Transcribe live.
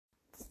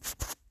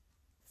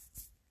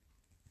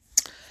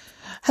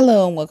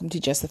Hello and welcome to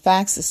Just the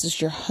Facts. This is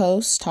your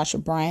host,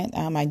 Tasha Bryant.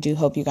 I do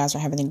hope you guys are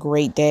having a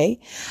great day.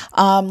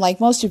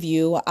 Like most of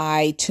you,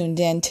 I tuned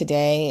in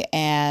today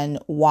and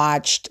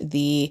watched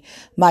the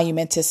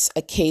monumentous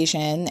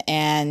occasion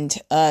and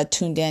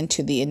tuned in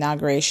to the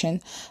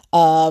inauguration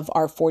of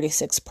our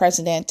 46th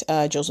president,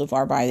 Joseph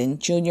R. Biden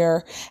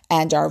Jr.,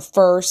 and our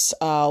first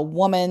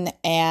woman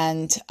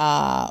and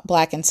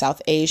Black and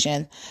South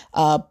Asian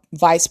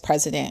Vice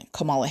President,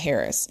 Kamala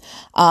Harris.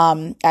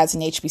 As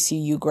an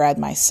HBCU grad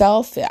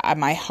myself,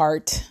 my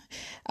heart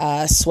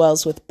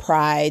swells with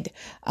pride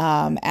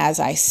as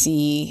I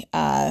see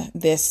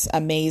this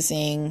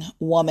amazing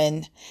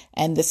woman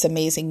and this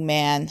amazing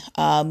man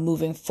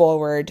moving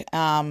forward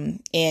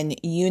in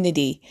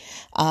unity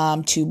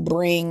to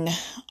bring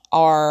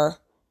our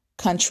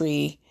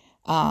country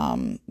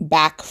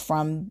back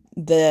from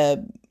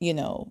the,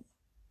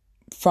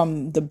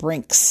 from the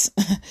brinks,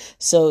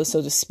 so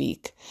to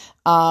speak.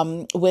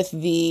 With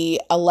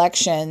the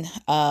election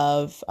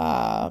of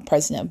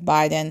President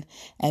Biden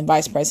and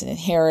Vice President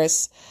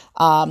Harris,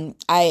 I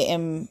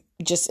am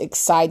just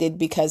excited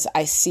because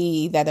I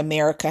see that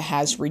America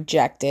has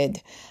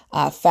rejected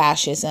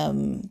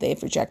fascism.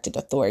 They've rejected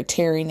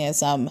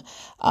authoritarianism,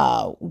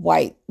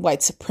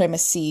 white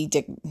supremacy,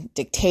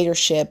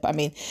 dictatorship. I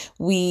mean,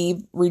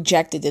 we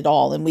rejected it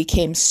all, and we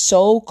came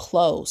so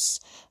close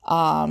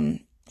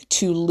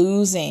to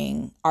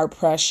losing our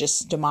precious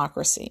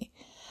democracy.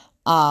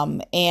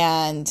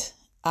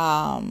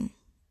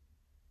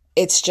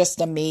 It's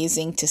just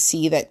amazing to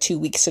see that 2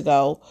 weeks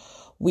ago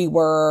we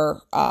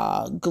were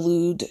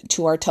glued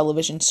to our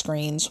television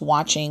screens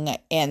watching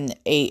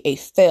a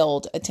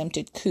failed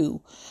attempted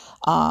coup.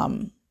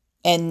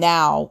 And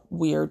now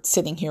we're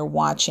sitting here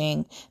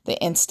watching the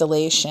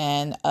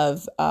installation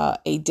of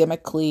a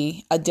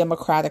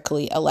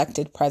democratically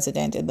elected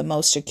president in the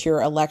most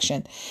secure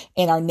election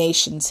in our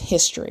nation's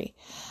history.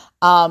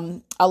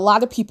 A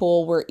lot of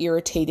people were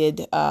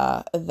irritated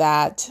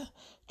that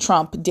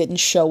Trump didn't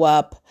show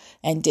up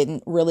and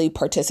didn't really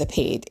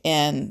participate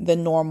in the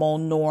normal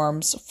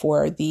norms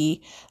for the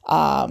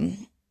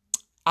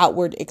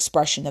outward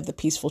expression of the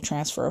peaceful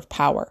transfer of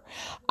power.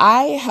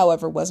 I,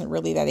 however, wasn't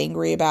really that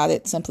angry about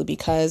it simply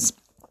because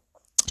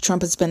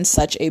Trump has been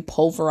such a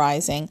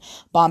pulverizing,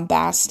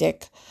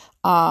 bombastic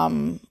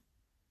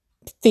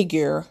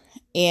figure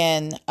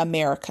in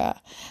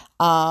America.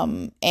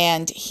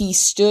 And he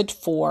stands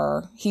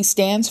for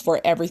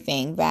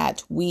everything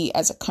that we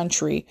as a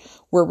country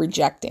were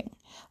rejecting.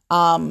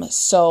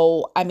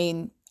 So, I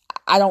mean,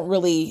 I don't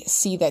really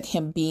see that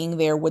him being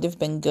there would have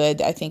been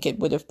good. I think it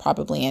would have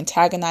probably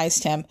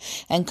antagonized him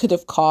and could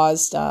have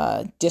caused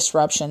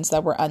disruptions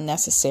that were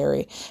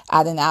unnecessary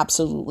at an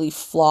absolutely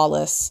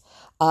flawless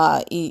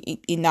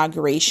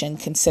inauguration,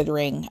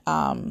 considering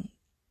the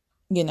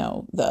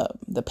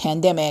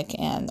pandemic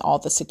and all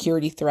the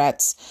security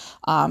threats,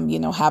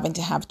 having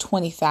to have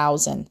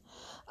 20,000,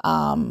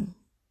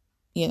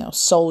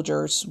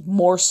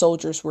 more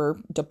soldiers were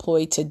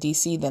deployed to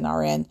DC than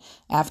are in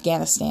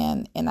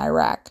Afghanistan and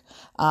Iraq.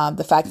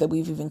 The fact that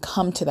we've even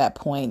come to that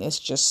point is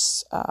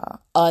just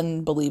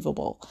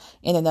unbelievable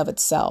in and of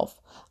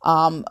itself.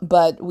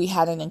 But we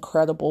had an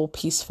incredible,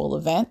 peaceful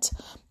event.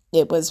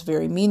 It was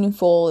very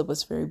meaningful. It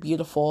was very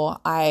beautiful.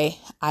 I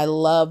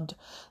loved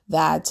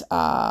that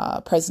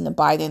President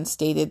Biden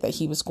stated that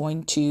he was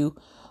going to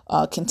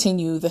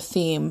continue the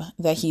theme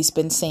that he's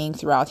been saying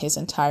throughout his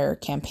entire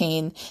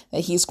campaign,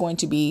 that he's going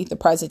to be the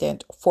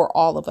president for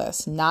all of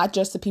us, not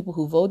just the people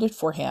who voted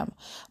for him,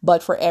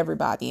 but for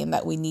everybody, and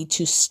that we need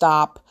to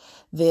stop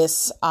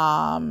this.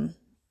 What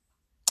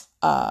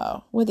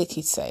did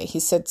he say? He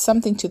said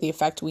something to the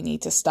effect, we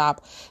need to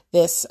stop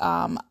this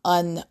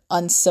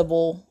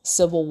uncivil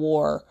civil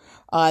war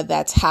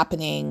that's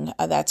happening,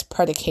 that's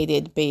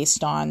predicated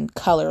based on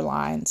color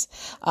lines,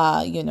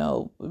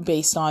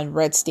 based on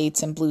red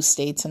states and blue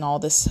states and all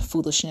this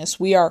foolishness.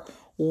 We are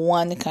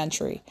one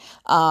country,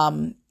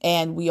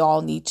 and we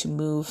all need to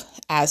move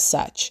as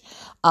such.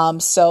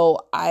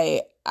 So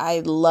I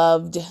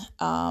loved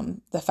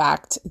the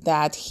fact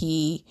that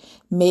he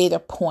made a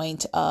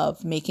point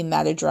of making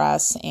that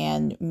address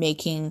and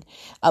making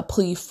a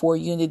plea for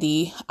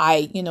unity.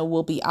 I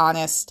will be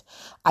honest,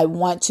 I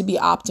want to be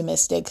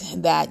optimistic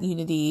that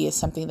unity is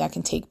something that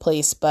can take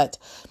place, but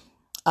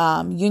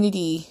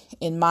unity,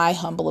 in my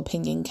humble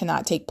opinion,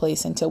 cannot take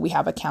place until we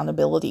have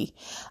accountability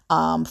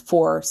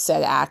for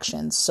said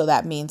actions. So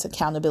that means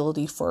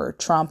accountability for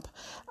Trump,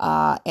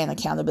 and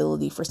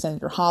accountability for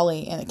Senator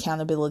Hawley, and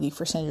accountability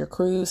for Senator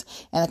Cruz,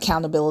 and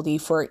accountability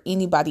for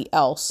anybody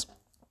else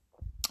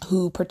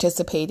who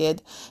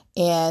participated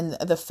in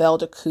the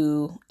failed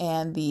coup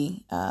and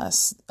the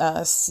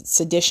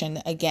sedition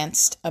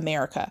against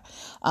America.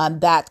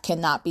 That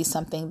cannot be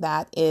something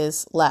that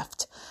is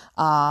left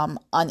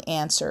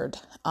unanswered.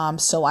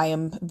 So I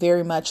am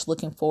very much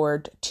looking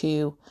forward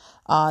to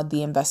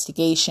the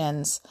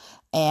investigations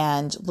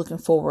and looking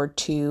forward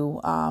to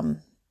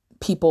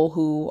people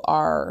who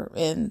are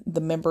in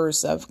the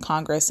members of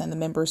Congress and the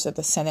members of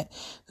the Senate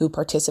who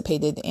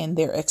participated in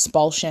their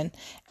expulsion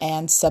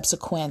and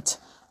subsequent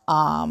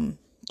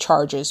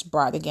charges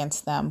brought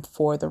against them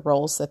for the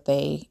roles that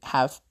they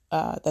have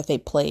that they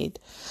played.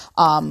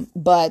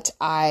 But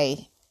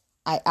I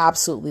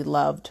absolutely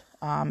loved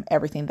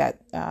everything that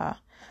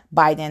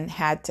Biden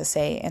had to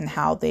say and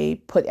how they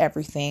put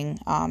everything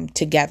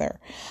together.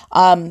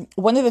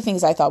 One of the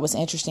things I thought was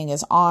interesting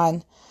is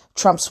on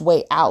Trump's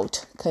way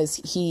out, because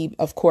he,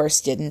 of course,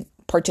 didn't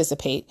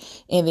participate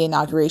in the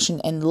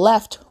inauguration and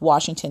left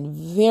Washington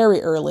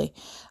very early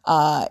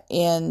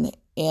in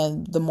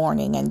the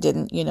morning and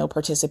didn't,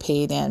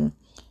 participate in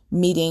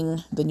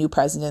meeting the new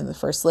president and the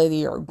first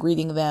lady or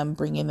greeting them,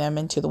 bringing them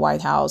into the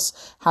White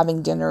House,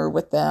 having dinner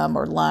with them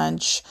or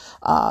lunch,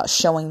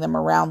 showing them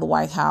around the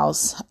White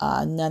House.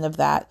 None of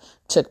that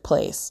took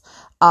place.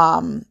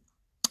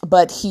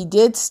 But he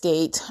did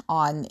state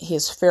on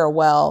his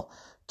farewell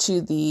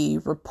to the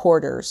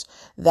reporters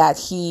that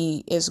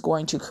he is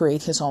going to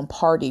create his own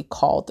party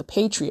called the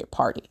Patriot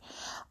Party.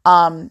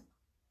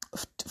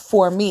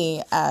 For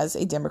me, as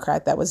a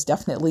Democrat, that was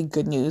definitely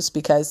good news,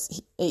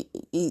 because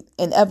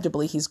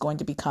inevitably he's going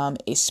to become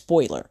a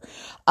spoiler.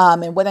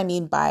 And what I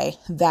mean by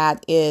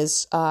that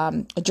is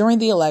during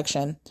the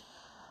election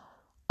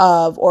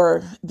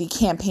or the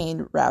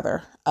campaign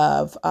rather,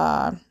 of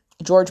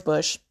George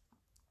Bush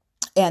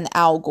and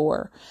Al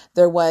Gore,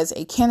 there was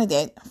a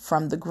candidate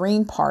from the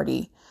Green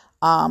Party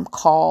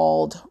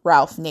called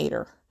Ralph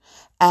Nader.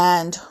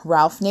 And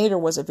Ralph Nader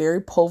was a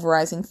very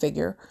pulverizing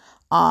figure.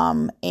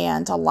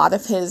 And a lot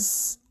of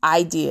his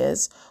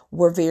ideas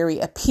were very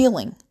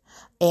appealing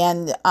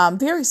and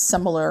very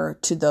similar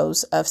to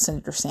those of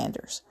Senator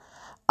Sanders.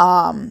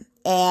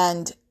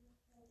 And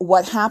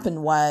what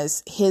happened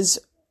was his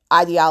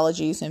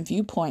ideologies and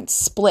viewpoints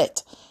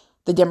split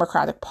the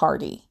Democratic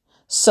Party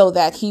so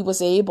that he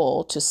was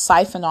able to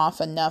siphon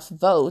off enough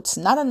votes,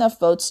 not enough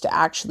votes to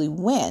actually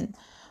win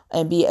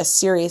and be a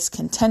serious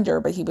contender,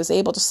 but he was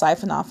able to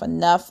siphon off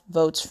enough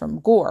votes from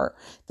Gore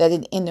that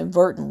it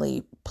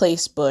inadvertently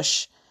placed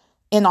Bush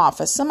in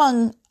office.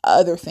 Among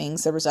other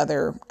things, there was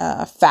other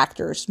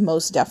factors,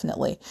 most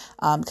definitely,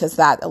 because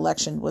that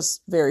election was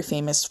very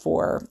famous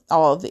for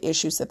all of the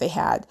issues that they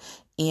had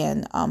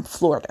in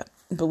Florida.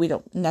 But we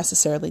don't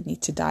necessarily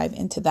need to dive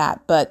into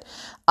that. But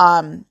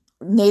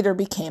Nader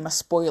became a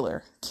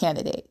spoiler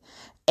candidate.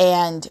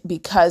 And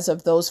because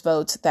of those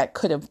votes that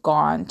could have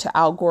gone to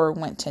Al Gore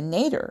went to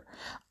Nader,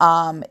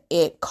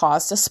 it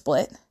caused a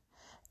split.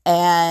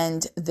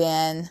 And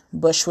then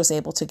Bush was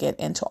able to get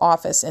into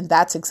office. And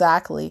that's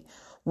exactly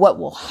what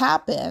will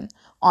happen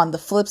on the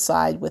flip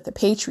side with the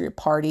Patriot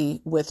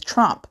Party with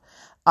Trump.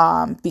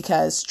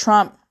 Because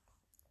Trump,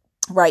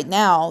 right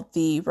now,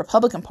 the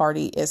Republican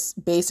Party is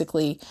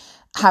basically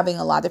having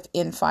a lot of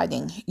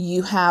infighting.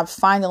 You have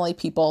finally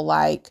people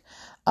like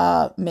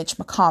Mitch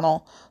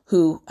McConnell,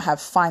 who have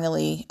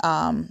finally,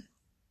 on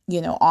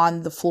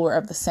the floor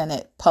of the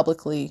Senate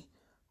publicly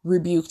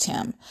rebuked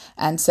him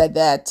and said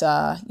that,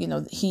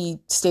 he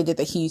stated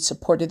that he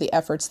supported the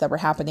efforts that were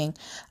happening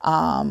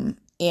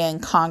in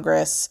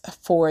Congress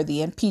for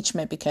the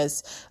impeachment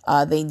because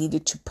they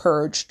needed to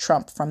purge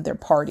Trump from their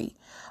party.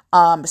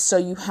 So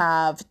you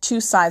have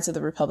two sides of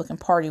the Republican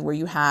Party where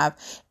you have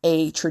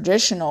a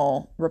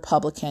traditional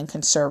Republican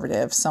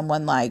conservative,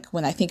 someone like,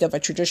 when I think of a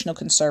traditional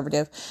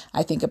conservative,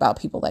 I think about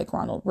people like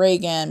Ronald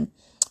Reagan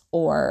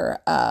or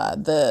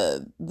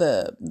the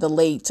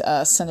late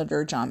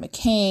Senator John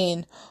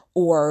McCain,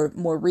 or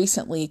more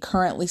recently,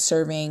 currently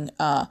serving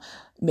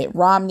Mitt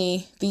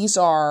Romney. These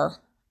are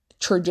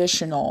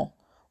traditional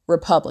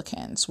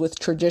Republicans with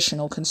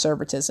traditional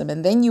conservatism.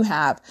 And then you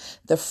have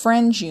the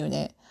fringe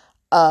unit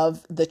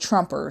of the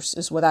Trumpers,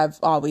 is what I've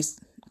always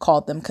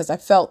called them, because I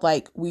felt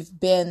like we've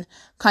been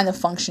kind of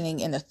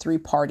functioning in a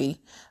three-party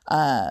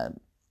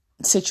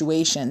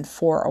situation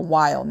for a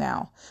while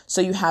now. So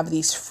you have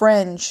these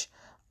fringe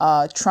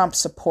Trump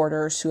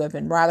supporters who have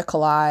been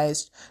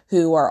radicalized,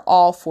 who are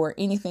all for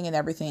anything and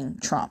everything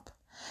Trump.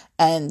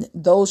 And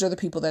those are the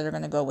people that are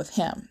going to go with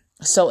him.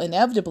 So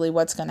inevitably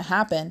what's going to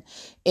happen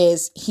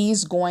is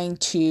he's going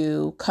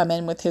to come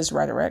in with his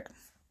rhetoric.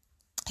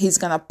 He's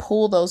going to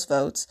pull those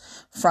votes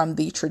from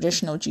the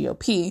traditional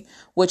GOP,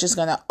 which is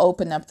going to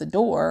open up the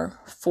door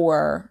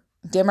for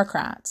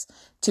Democrats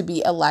to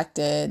be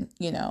elected,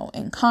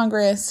 in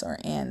Congress or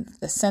in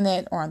the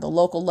Senate or on the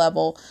local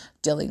level,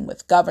 dealing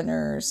with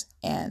governors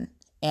and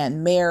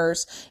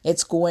mayors.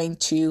 He's going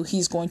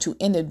to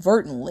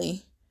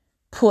inadvertently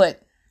put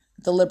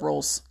the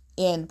liberals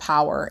in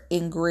power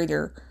in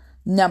greater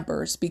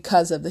numbers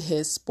because of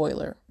his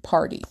spoiler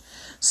party.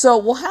 So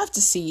we'll have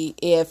to see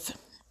if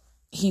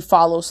he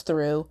follows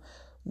through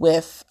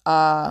with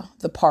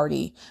the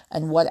party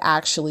and what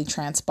actually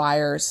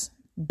transpires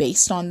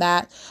based on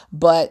that.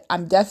 But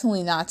I'm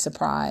definitely not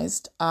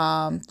surprised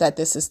that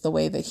this is the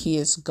way that he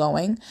is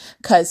going,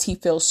 because he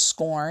feels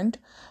scorned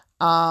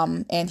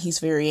and he's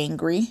very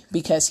angry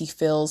because he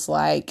feels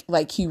like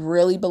he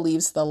really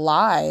believes the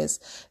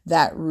lies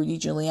that Rudy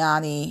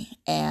Giuliani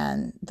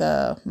and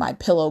the My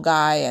Pillow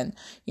guy and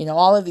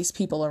all of these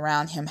people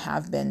around him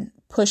have been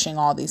pushing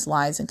all these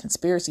lies and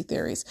conspiracy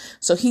theories.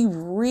 So he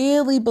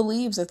really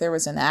believes that there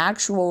was an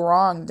actual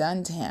wrong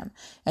done to him.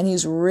 And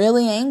he's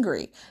really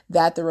angry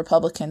that the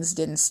Republicans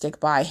didn't stick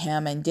by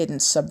him and didn't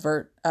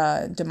subvert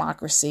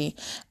democracy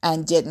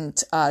and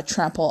didn't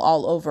trample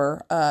all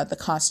over the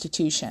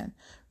Constitution,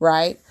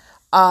 right?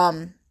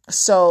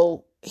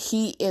 So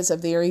he is a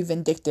very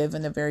vindictive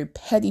and a very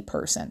petty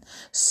person.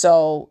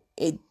 So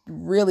it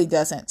really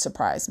doesn't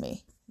surprise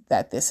me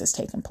that this has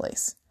taken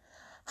place.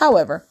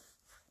 However,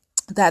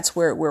 that's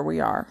where we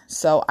are.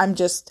 So I'm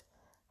just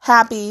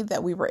happy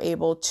that we were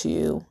able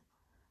to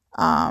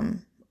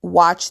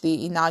watch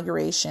the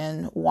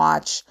inauguration,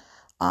 watch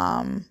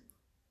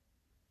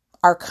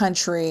our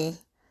country,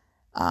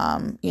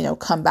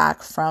 come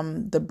back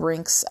from the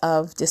brinks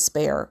of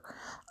despair.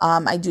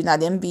 I do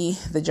not envy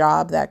the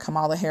job that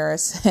Kamala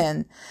Harris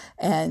and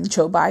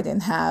Joe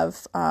Biden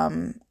have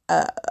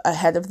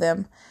ahead of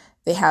them.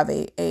 They have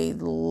a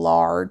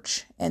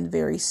large and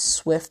very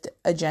swift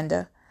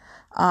agenda.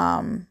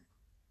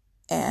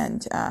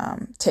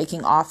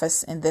 Taking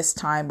office in this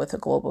time with a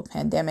global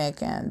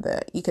pandemic and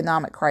the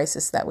economic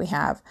crisis that we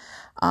have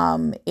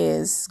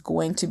is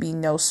going to be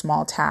no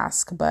small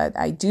task. But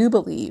I do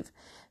believe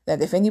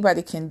that if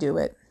anybody can do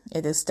it,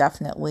 it is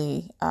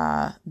definitely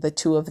the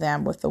two of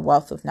them with the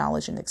wealth of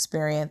knowledge and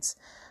experience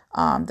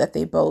that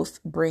they both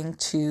bring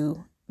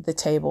to the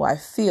table. I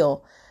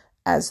feel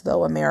as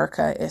though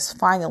America is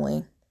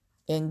finally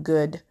in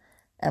good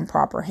and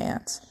proper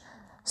hands.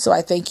 So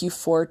I thank you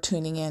for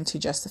tuning in to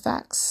Just the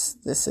Facts.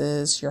 This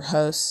is your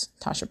host,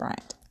 Tasha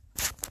Bryant.